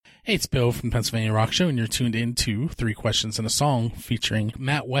Hey, it's Bill from Pennsylvania Rock Show, and you're tuned in to 3 Questions and a Song featuring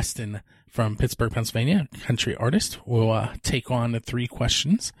Matt Weston from Pittsburgh, Pennsylvania, country artist. We'll take on the 3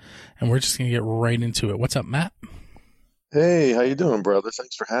 questions, and we're just going to get right into it. What's up, Matt? Hey, how you doing, brother?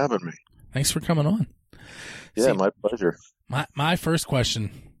 Thanks for having me. Thanks for coming on. Yeah, See, my pleasure. My first question,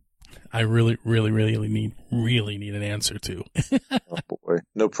 I really need an answer to. Oh, boy.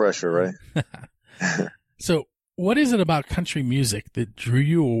 No pressure, right? So, what is it about country music that drew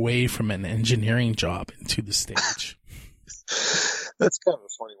you away from an engineering job into the stage? That's kind of a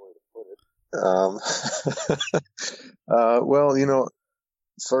funny way to put it. Well,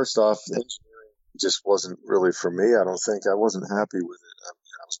 first off, engineering just wasn't really for me. I don't think I wasn't happy with it.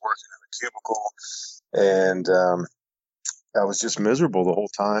 I was working in a cubicle, and I was just miserable the whole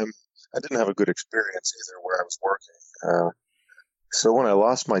time. I didn't have a good experience either where I was working. So when I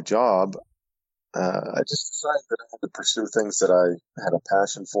lost my job, I just decided that I had to pursue things that I had a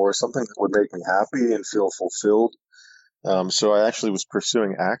passion for, something that would make me happy and feel fulfilled. So I actually was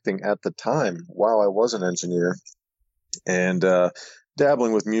pursuing acting at the time while I was an engineer, and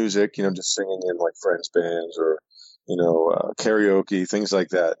dabbling with music, just singing in like friends' bands or, karaoke, things like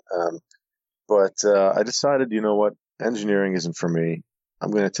that. But I decided, you know what, engineering isn't for me.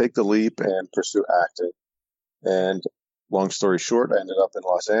 I'm going to take the leap and pursue acting. And long story short, I ended up in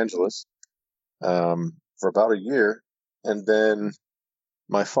Los Angeles for about a year. And then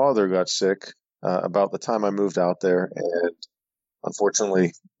my father got sick about the time I moved out there. And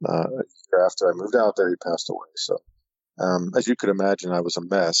unfortunately, a year after I moved out there, he passed away. So as you could imagine, I was a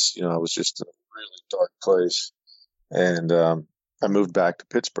mess. I was just in a really dark place. And I moved back to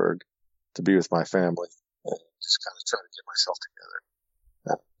Pittsburgh to be with my family and just kind of try to get myself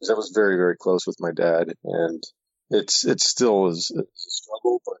together. Because I was very, very close with my dad. And it still is a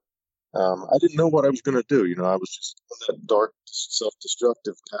struggle, but I didn't know what I was going to do. I was just on that dark,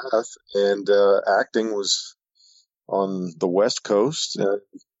 self-destructive path, and acting was on the West Coast, and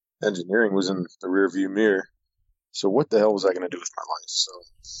engineering was in the rearview mirror. So what the hell was I going to do with my life? So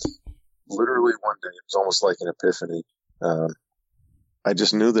literally one day, it was almost like an epiphany. I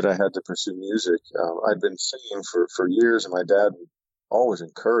just knew that I had to pursue music. I'd been singing for years, and my dad would always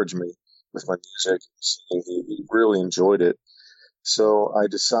encourage me with my music and singing. He really enjoyed it. So I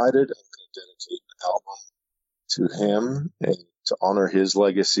decided I'm going to dedicate an album to him and to honor his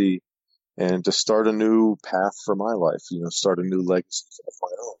legacy and to start a new path for my life, start a new legacy of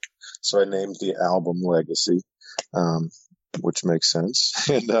my own. So I named the album Legacy, which makes sense.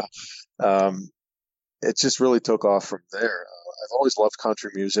 And it just really took off from there. I've always loved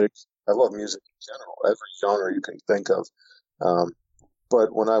country music. I love music in general, every genre you can think of.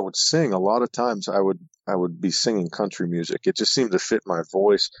 But when I would sing, a lot of times I would be singing country music. It just seemed to fit my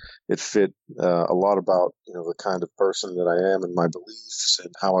voice. It fit a lot about the kind of person that I am and my beliefs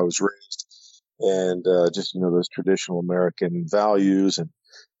and how I was raised, and just those traditional American values and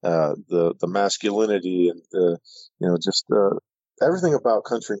the masculinity and just everything about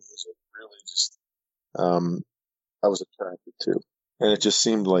country music. Really, just I was attracted to, and it just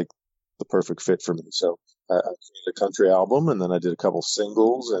seemed like the perfect fit for me. So I created a country album, and then I did a couple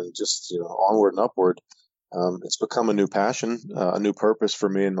singles, and just onward and upward. It's become a new passion, a new purpose for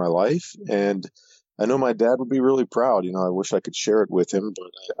me in my life, and I know my dad would be really proud. I wish I could share it with him,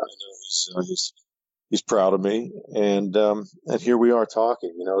 but I know he's proud of me, and here we are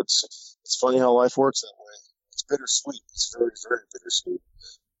talking. It's funny how life works that way. It's bittersweet. It's very, very bittersweet,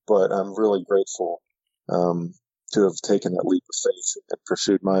 but I'm really grateful to have taken that leap of faith and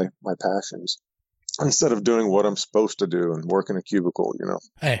pursued my passions, instead of doing what I'm supposed to do and work in a cubicle,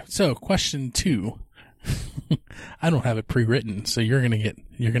 Hey, so question 2. I don't have it pre-written, so you're gonna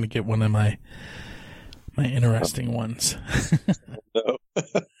get one of my interesting ones. No.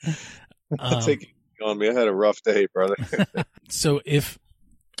 Take it on me. I had a rough day, brother. So if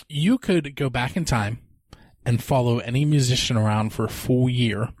you could go back in time and follow any musician around for a full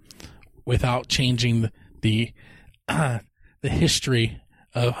year without changing the history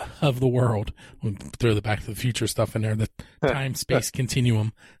of the world, we'll throw the Back to the Future stuff in there, the time-space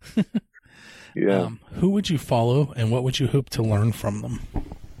continuum. Yeah. Who would you follow, and what would you hope to learn from them?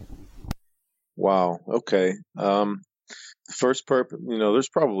 Wow. Okay. First there's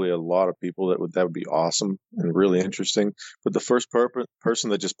probably a lot of people that would be awesome and really interesting. But the first person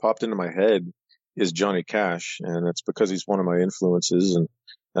that just popped into my head is Johnny Cash, and it's because he's one of my influences. And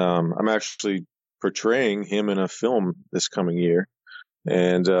I'm actually portraying him in a film this coming year.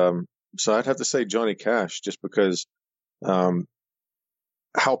 And so I'd have to say Johnny Cash, just because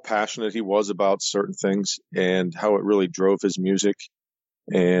how passionate he was about certain things and how it really drove his music.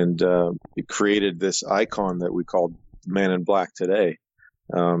 And it created this icon that we call Man in Black today.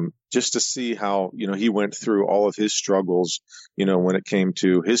 just to see how, he went through all of his struggles, when it came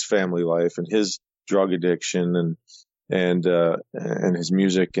to his family life and his drug addiction and his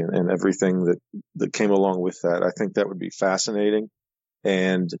music and everything that came along with that. I think that would be fascinating.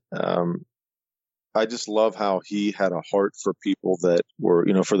 And, I just love how he had a heart for people that were,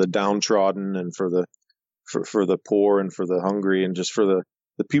 for the downtrodden and for the poor and for the hungry and just for the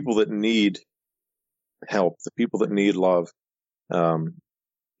people that need help, the people that need love.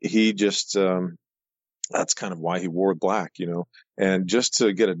 He just, that's kind of why he wore black, and just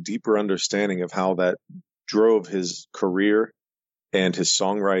to get a deeper understanding of how that drove his career and his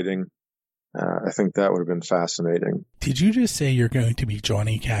songwriting. I think that would have been fascinating. Did you just say you're going to be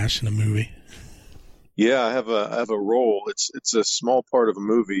Johnny Cash in a movie? Yeah, I have a role. It's a small part of a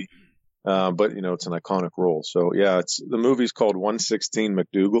movie, but it's an iconic role. So yeah, the movie's called 116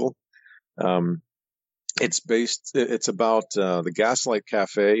 MacDougal. It's about the Gaslight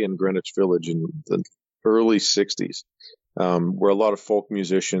Cafe in Greenwich Village in the early 60s, where a lot of folk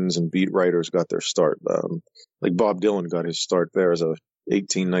musicians and beat writers got their start. Like Bob Dylan got his start there as a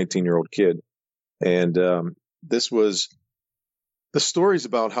 18, 19-year-old kid. And this was the stories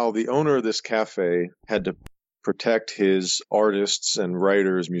about how the owner of this cafe had to protect his artists and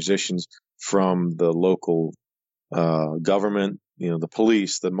writers, musicians from the local government, the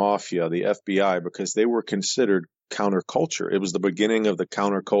police, the mafia, the FBI, because they were considered counterculture. It was the beginning of the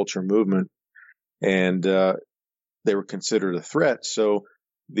counterculture movement, and they were considered a threat. So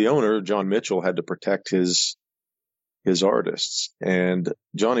the owner, John Mitchell, had to protect his artists. And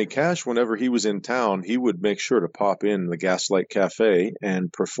Johnny Cash, whenever he was in town, he would make sure to pop in the Gaslight Cafe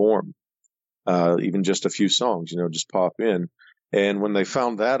and perform, even just a few songs, just pop in. And when they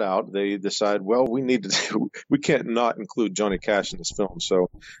found that out, they decided, well, we can't not include Johnny Cash in this film.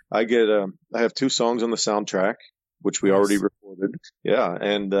 So I have 2 songs on the soundtrack, which we already recorded. Yeah.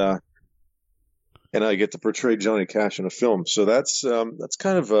 And I get to portray Johnny Cash in a film. So that's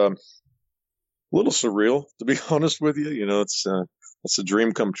kind of a little surreal, to be honest with you. It's a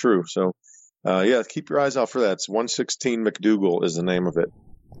dream come true. So, yeah, keep your eyes out for that. It's 116 MacDougal is the name of it.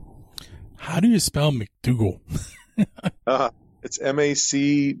 How do you spell MacDougal? It's MacDougal,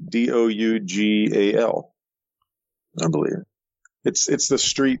 I believe. It's the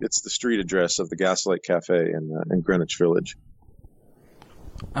street address of the Gaslight Cafe in Greenwich Village.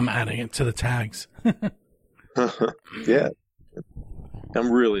 I'm adding it to the tags. Yeah. I'm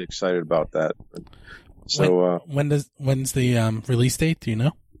really excited about that. So, when's the release date? Do you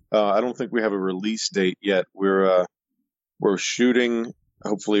know? I don't think we have a release date yet. We're shooting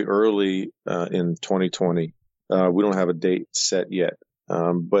hopefully early in 2020. We don't have a date set yet.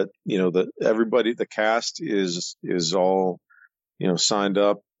 But the cast is all, signed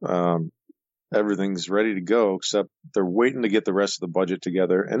up. Everything's ready to go, except they're waiting to get the rest of the budget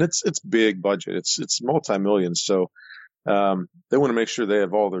together. And it's big budget. It's multi-millions. So, they want to make sure they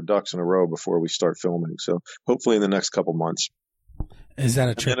have all their ducks in a row before we start filming. So hopefully in the next couple months. Is that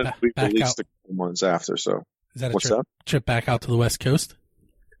a trip back out? A couple months after. So is that a trip back out to the West Coast?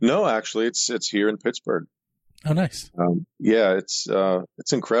 No, actually, it's here in Pittsburgh. Oh, nice. Yeah, it's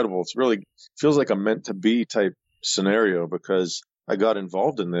incredible. It's really feels like a meant to be type scenario, because I got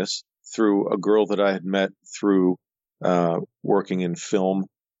involved in this through a girl that I had met through working in film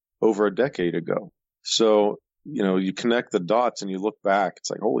over a decade ago. So, you connect the dots and you look back, it's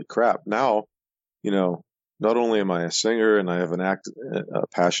like, holy crap. Now, not only am I a singer and I have a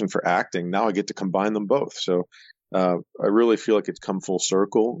passion for acting, now I get to combine them both. So, I really feel like it's come full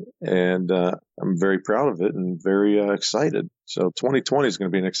circle, and I'm very proud of it and very excited. So 2020 is going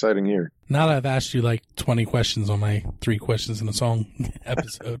to be an exciting year. Now that I've asked you like 20 questions on my 3 questions in a song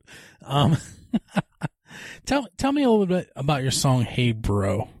episode, tell me a little bit about your song, Hey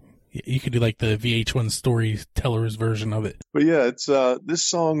Bro. You could do like the VH1 Storytellers version of it. But yeah, it's this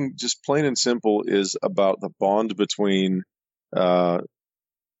song, just plain and simple, is about the bond between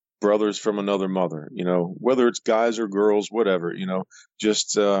brothers from another mother, whether it's guys or girls, whatever,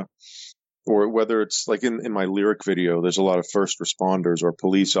 just, or whether it's like in my lyric video, there's a lot of first responders or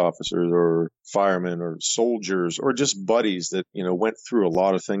police officers or firemen or soldiers or just buddies that, went through a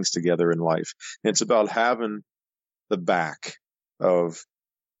lot of things together in life. And it's about having the back of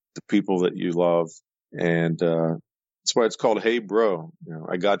the people that you love. And, that's why it's called Hey Bro.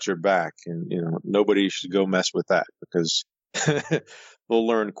 I got your back, and, nobody should go mess with that, because they'll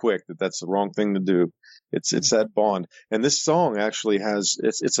learn quick that that's the wrong thing to do. It's that bond. And this song actually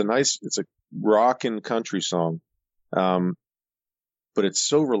it's a rock and country song. But it's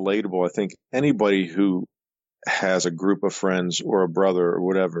so relatable. I think anybody who has a group of friends or a brother or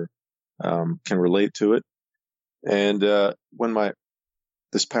whatever, can relate to it. And, when my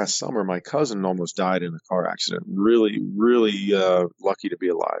this past summer, my cousin almost died in a car accident. Really, really lucky to be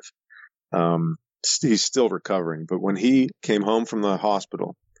alive. He's still recovering, but when he came home from the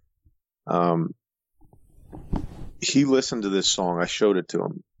hospital, he listened to this song. I showed it to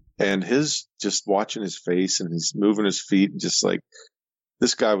him, and just watching his face and he's moving his feet, just like,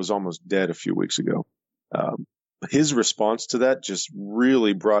 this guy was almost dead a few weeks ago. His response to that just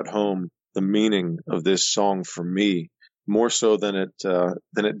really brought home the meaning of this song for me, more so than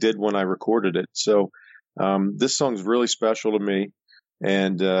it did when I recorded it. So this song's really special to me,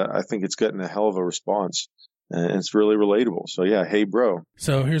 and I think it's getting a hell of a response, and it's really relatable. So yeah, Hey Bro.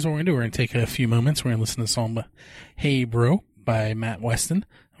 So here's what we're going to do. We're going to take a few moments. We're going to listen to the song Hey Bro by Matt Weston.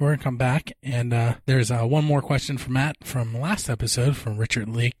 We're going to come back, and there's one more question from Matt from last episode from Richard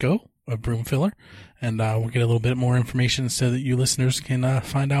Lako of Broomfiller, and we'll get a little bit more information so that you listeners can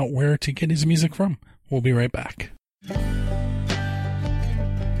find out where to get his music from. We'll be right back.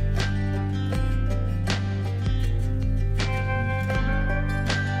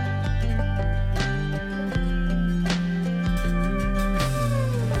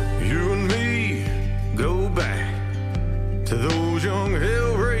 You and me go back to those young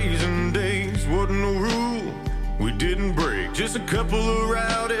hell-raising days. Wasn't no rule we didn't break, just a couple of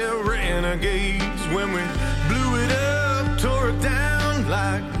rowdy renegades. When we blew it up, tore it down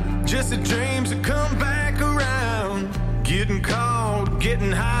like Jesse James had come back around. Getting caught,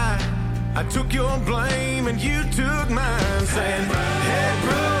 getting high, I took your blame and you took mine, saying, hey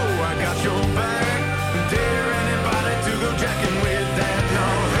bro, I got your back. Dare anybody to go jacking with that? No,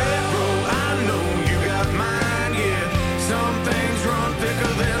 hey bro, I know you got mine, yeah. Some things run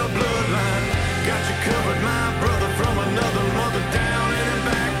thicker than a bloodline. Got you covered, my brother, from another mother. Down any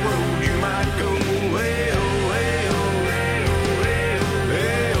back road you might go. Hey oh, hey oh, hey oh, hey oh,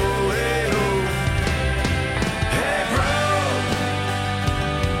 hey oh, hey oh. Hey bro.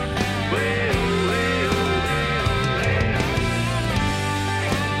 Hey oh, hey oh, hey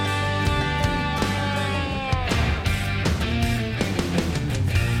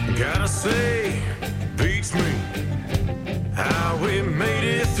oh. Gotta say, beats me how we made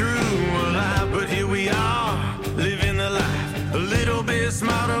it through alive, but here we are, living the life a little bit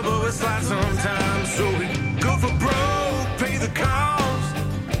smarter, but we're slight sometimes. So we go for broke, pay the cost.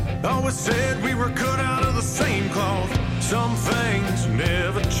 Always said we were cut out of the same cloth. Some things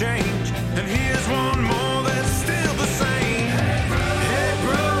never change, and here's one more that's still the same. Hey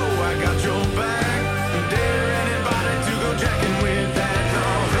bro, I got your back. Dare anybody to go jacking with that? No,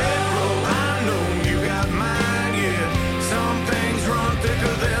 hey bro, I know you got mine, yeah. Some things run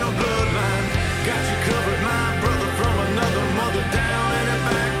thicker than a bloodline. Got you covered, my brother, from another mother. Down any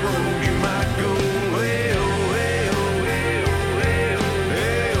back road you might go. Hey oh, hey oh, hey oh,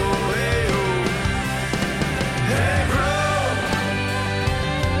 hey oh, hey oh, hey oh. Hey bro.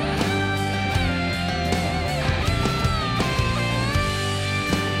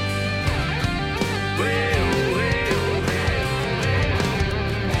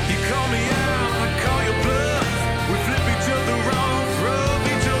 You call me out, I call you bluff. We flip each other off, rub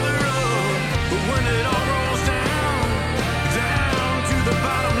each other up. But when it all rolls down, down to the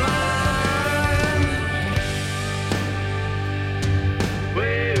bottom line.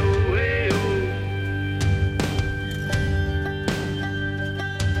 Way oh, way oh.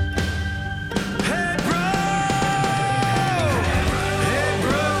 Hey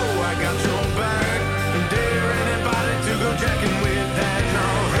bro, I got your back. Dare anybody to go jacking with that? No,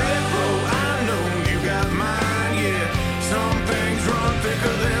 hey bro, I know you got mine, yeah. Some things run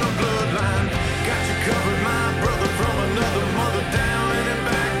thicker than a bloodline. Got you covered, my brother, from another mother. Down any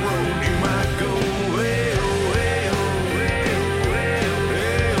back road you might go. Hey oh, hey oh, hey oh, hey oh,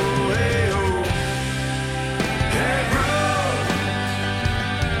 hey oh, hey oh. Hey bro.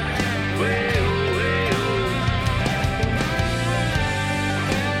 Hey oh, hey oh.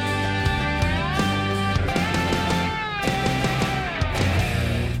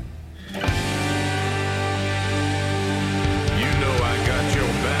 You know I got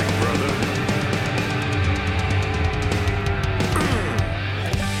your back, brother.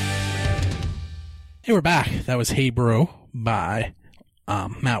 Hey, we're back. That was Hey Bro by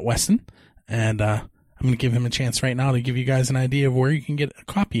Matt Weston, and I'm going to give him a chance right now to give you guys an idea of where you can get a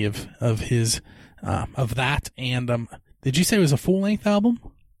copy of his of that. And did you say it was a full-length album?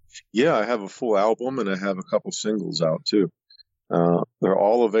 Yeah, I have a full album, and I have a couple singles out too. They're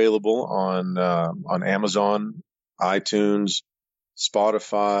all available on Amazon, iTunes,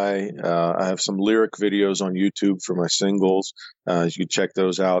 Spotify. I have some lyric videos on YouTube for my singles. You can check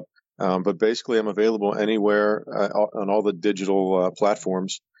those out. But basically, I'm available anywhere on all the digital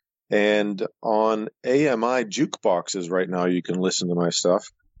platforms. And on AMI jukeboxes right now, you can listen to my stuff,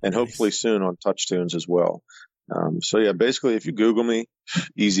 and hopefully soon on TouchTunes as well. So yeah, basically, if you Google me,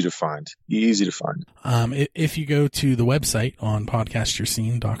 easy to find. If you go to the website on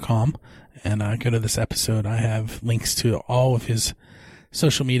podcastyourscene.com and go to this episode, I have links to all of his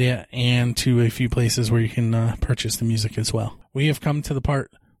social media and to a few places where you can purchase the music as well. We have come to the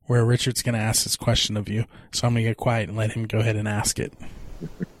part where Richard's going to ask this question of you, so I'm going to get quiet and let him go ahead and ask it.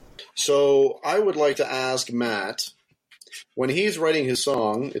 So I would like to ask Matt, when he's writing his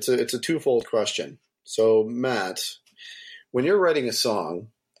song, it's a twofold question. So Matt, when you're writing a song,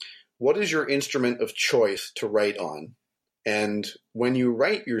 what is your instrument of choice to write on? And when you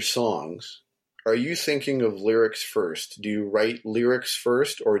write your songs, are you thinking of lyrics first? Do you write lyrics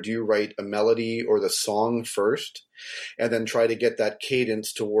first, or do you write a melody or the song first, and then try to get that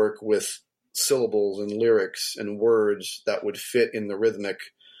cadence to work with syllables and lyrics and words that would fit in the rhythmic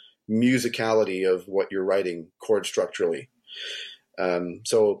musicality of what you're writing chord structurally?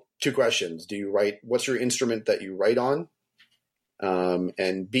 So 2 questions. What's your instrument that you write on?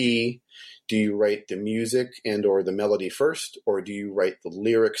 And B, do you write the music and or the melody first, or do you write the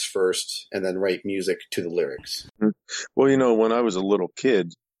lyrics first and then write music to the lyrics? Well, when I was a little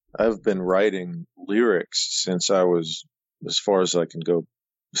kid, I've been writing lyrics since I was, as far as I can go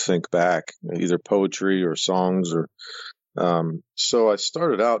think back, either poetry or songs or so I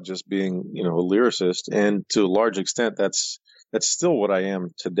started out just being, a lyricist, and to a large extent, that's still what I am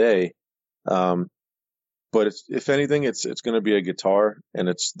today. But if anything, it's going to be a guitar, and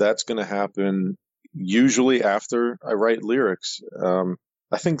that's going to happen usually after I write lyrics.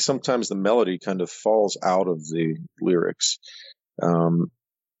 I think sometimes the melody kind of falls out of the lyrics.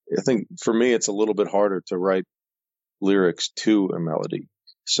 I think for me, it's a little bit harder to write lyrics to a melody.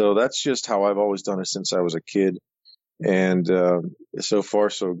 So that's just how I've always done it since I was a kid. And so far,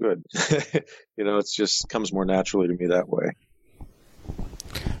 so good. It just comes more naturally to me that way.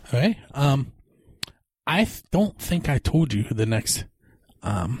 Okay. I don't think I told you who the next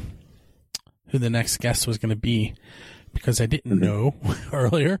guest was going to be, because I didn't know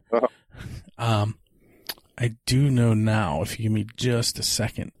earlier. I do know now, if you give me just a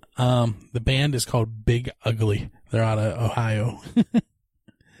second. The band is called Big Ugly. They're out of Ohio.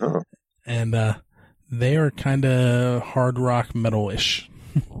 And they are kind of hard rock metal-ish.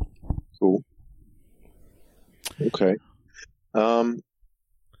 Cool. Okay. The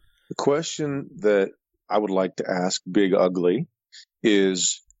question that I would like to ask Big Ugly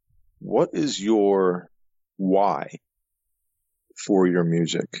is, what is your why for your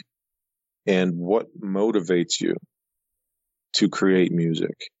music? And what motivates you to create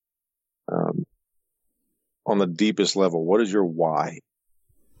music? On the deepest level, what is your why?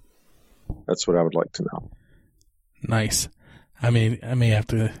 That's what I would like to know. Nice. I may have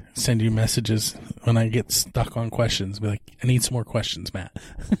to send you messages when I get stuck on questions. Be like, I need some more questions, Matt.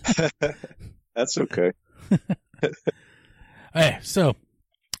 That's okay. Hey, so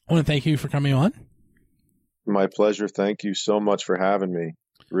I want to thank you for coming on. My pleasure. Thank you so much for having me.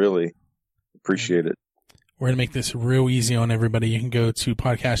 Really appreciate it. We're going to make this real easy on everybody. You can go to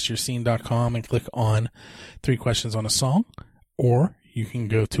podcastyourscene.com and click on 3 questions on a song, or you can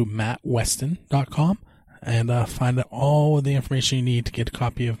go to mattweston.com and find out all of the information you need to get a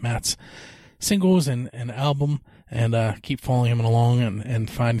copy of Matt's singles and album, and keep following him along and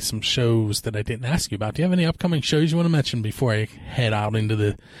find some shows that I didn't ask you about. Do you have any upcoming shows you want to mention before I head out into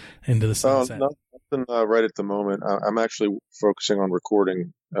the sunset? Nothing right at the moment. I'm actually focusing on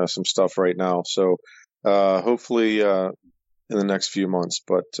recording some stuff right now, so hopefully in the next few months.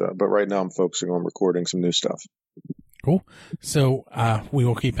 But right now I'm focusing on recording some new stuff. Cool. So we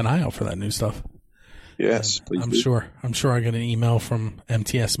will keep an eye out for that new stuff. Yes, please. I'm sure I get an email from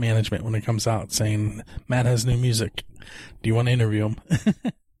MTS management when it comes out saying Matt has new music. Do you want to interview him?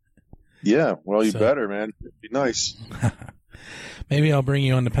 Yeah, well, you better, man. It'd be nice. Maybe I'll bring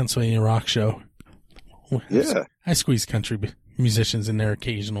you on the Pennsylvania Rock Show. Yeah, I squeeze country musicians in there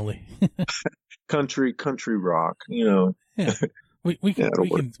occasionally. country rock, Yeah, we can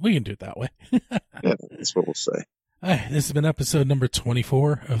do it that way. Yeah, that's what we'll say. This has been episode number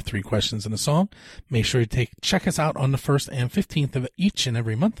 24 of 3 Questions and a Song. Make sure to check us out on the 1st and 15th of each and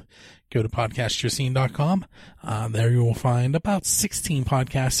every month. Go to podcastyourscene.com. There you will find about 16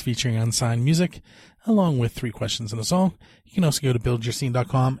 podcasts featuring unsigned music, along with 3 Questions and a Song. You can also go to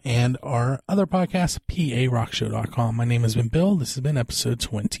buildyourscene.com and our other podcast, parockshow.com. My name has been Bill. This has been episode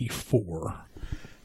 24.